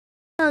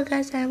Hello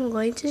guys, I'm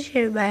going to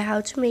share about how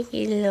to make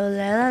a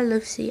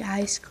lalalopsy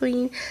ice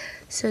cream.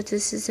 So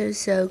this is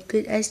also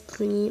good ice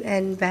cream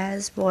and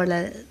best for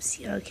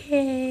lalalopsy.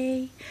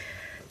 Okay,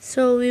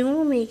 so we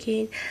will make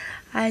it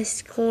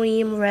ice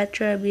cream red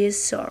strawberry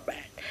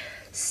sorbet.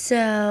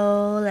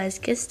 So let's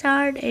get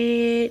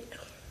started.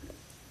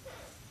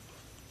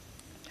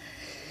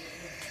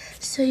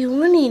 So you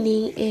will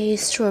need a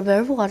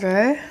strawberry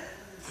water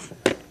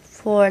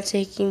for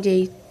taking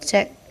the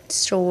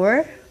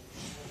texture.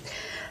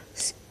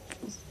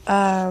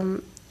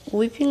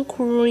 Whipping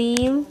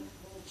cream,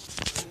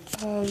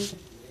 a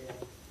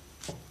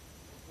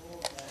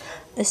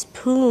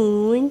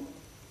spoon,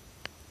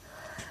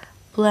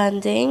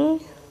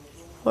 blending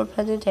for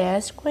blending the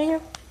ice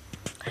cream,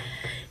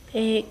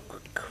 a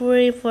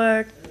cream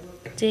for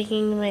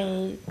taking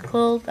my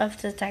cold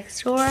of the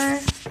texture,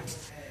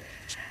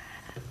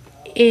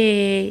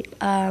 a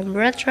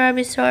red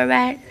strawberry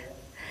sorbet,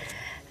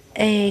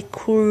 a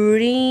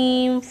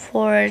cream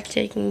for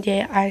taking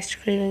the ice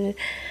cream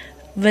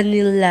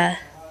vanilla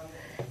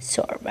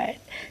sorbet.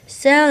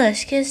 So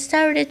let's get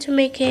started to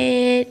make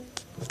it.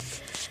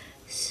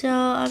 So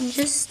I'm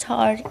just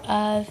start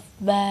off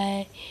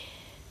by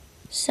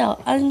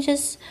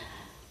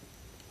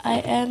I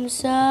am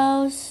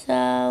so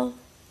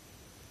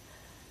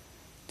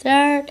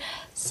tired.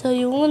 So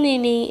you will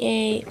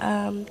need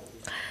a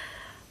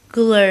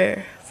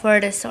glue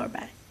for the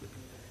sorbet.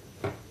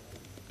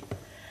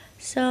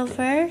 So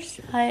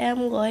first I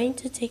am going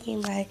to take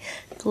in my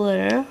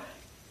glue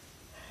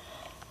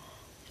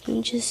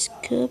and just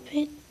scoop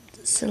it,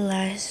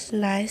 slice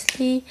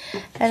nicely,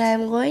 and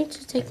I'm going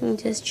to take in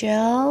this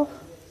gel,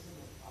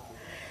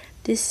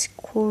 this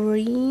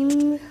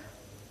cream,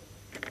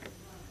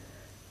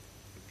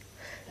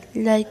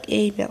 like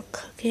a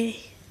milk,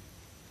 okay?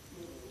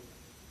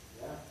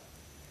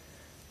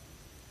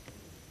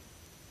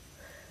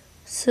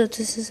 So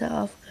this is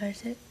how I've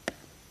got it.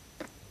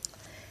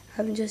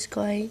 I'm just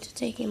going to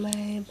take in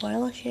my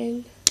bottle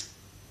lotion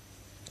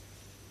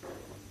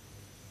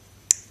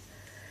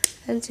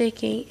and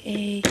taking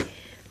a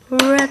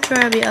red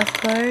rabbit, of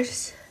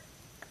course.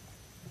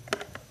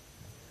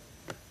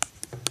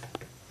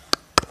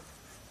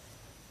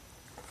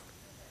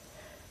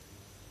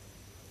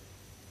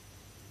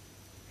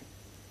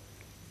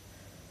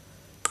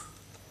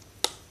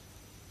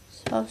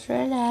 So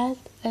after that,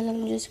 and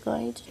I'm just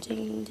going to take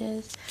in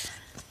this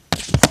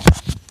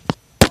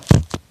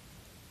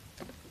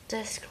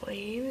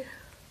cream.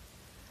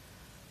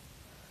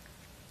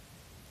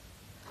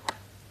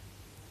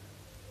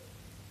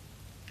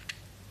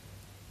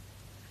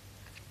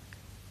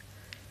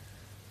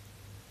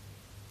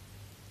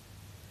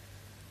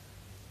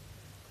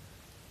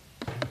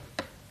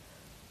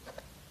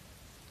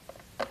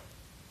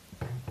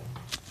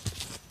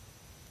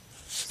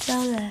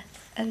 So that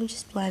I'm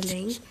just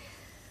blending.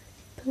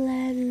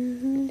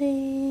 Blending.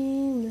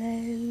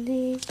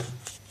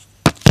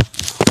 Oh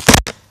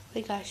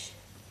my gosh.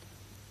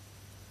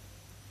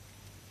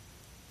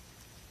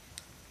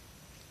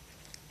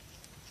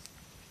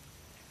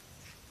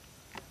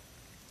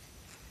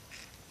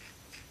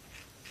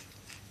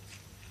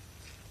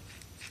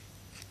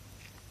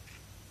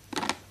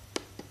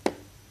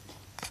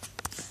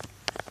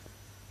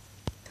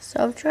 So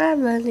after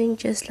I'm blending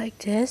just like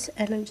this,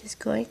 and I'm just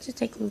going to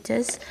take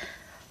this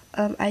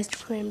ice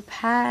cream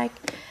pack,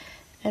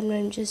 and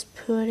I'm just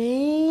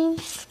putting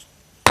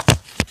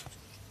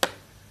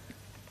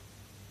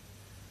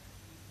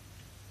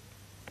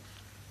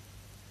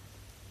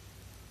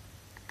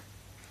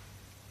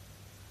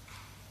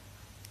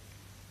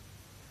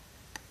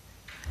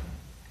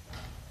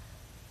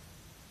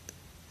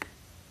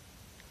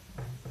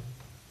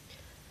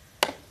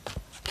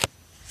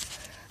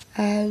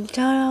and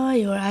ta-da,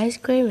 your ice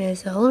cream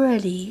is all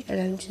ready,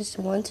 and I just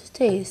want to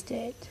taste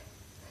it.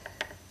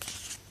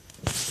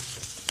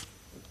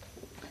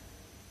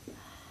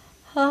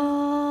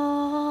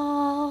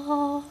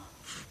 Oh.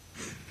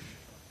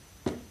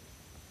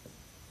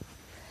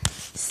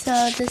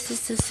 So this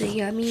is just so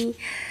yummy,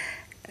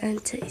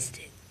 and taste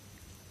it.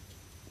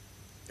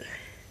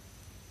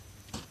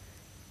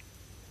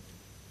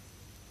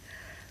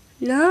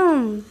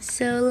 No,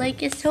 so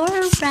like a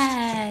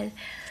sorbet.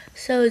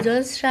 So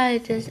don't try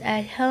this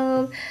at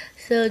home.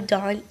 So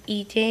don't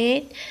eat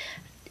it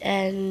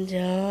and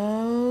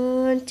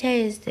don't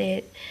taste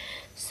it.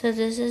 So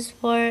this is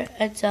for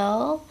a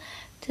doll.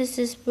 This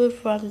is food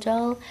from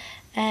doll,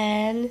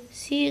 and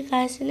see you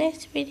guys in the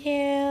next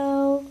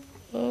video.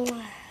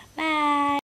 Bye.